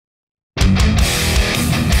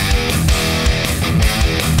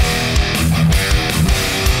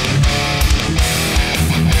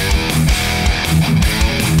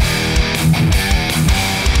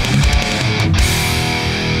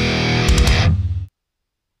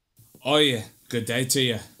Oh yeah, good day to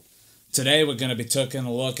you. Today we're going to be taking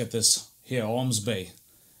a look at this here Ormsby.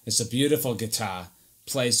 It's a beautiful guitar,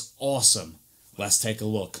 plays awesome. Let's take a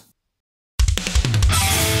look.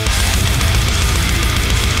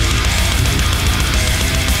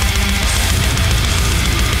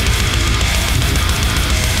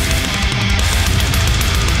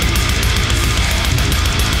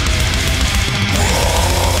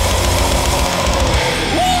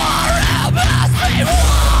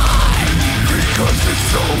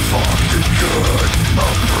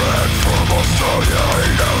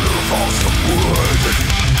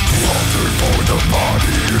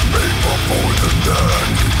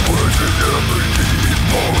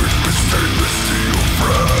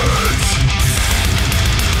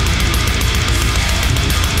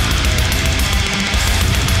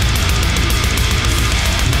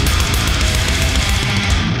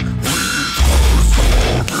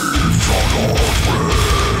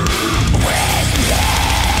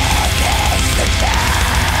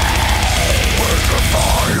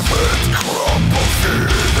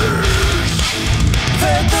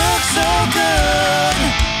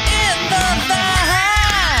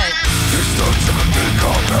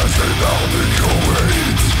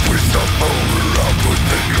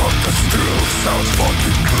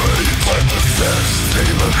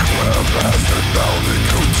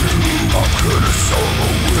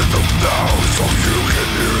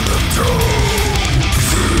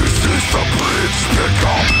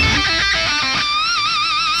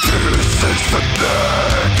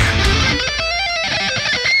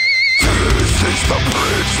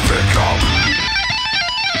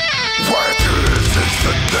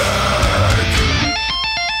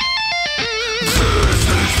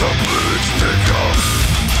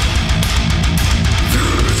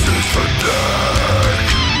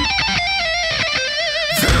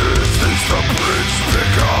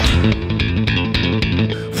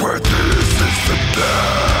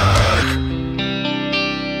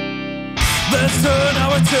 Let's turn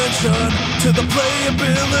our attention to the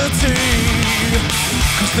playability,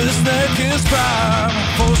 cause this neck is prime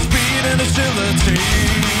for speed and agility.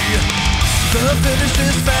 The finish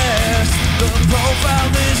is fast, the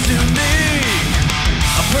profile is unique.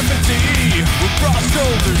 A perfect D with broad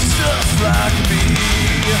shoulders just like me.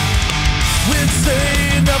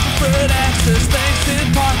 Insane upper fret access thanks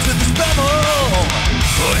in part to this bevel,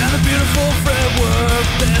 and a beautiful fretwork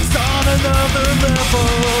that's on another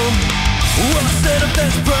level. Well, a setup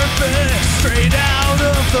that's perfect, straight out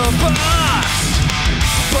of the box.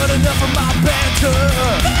 But enough of my banter,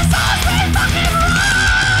 this Ormsby fucking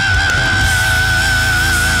rocks!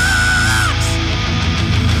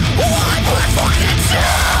 One more fucking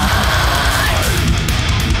time!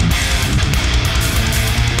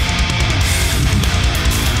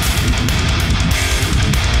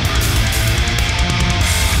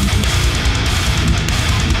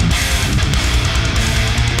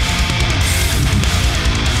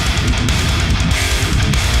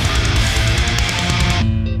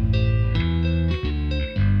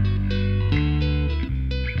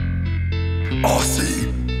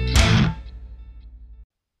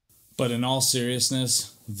 But in all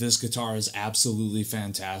seriousness, this guitar is absolutely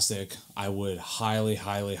fantastic. I would highly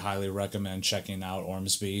recommend checking out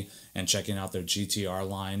Ormsby and checking out their GTR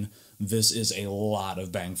line. This is a lot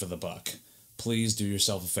of bang for the buck. Please do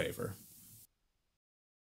yourself a favor.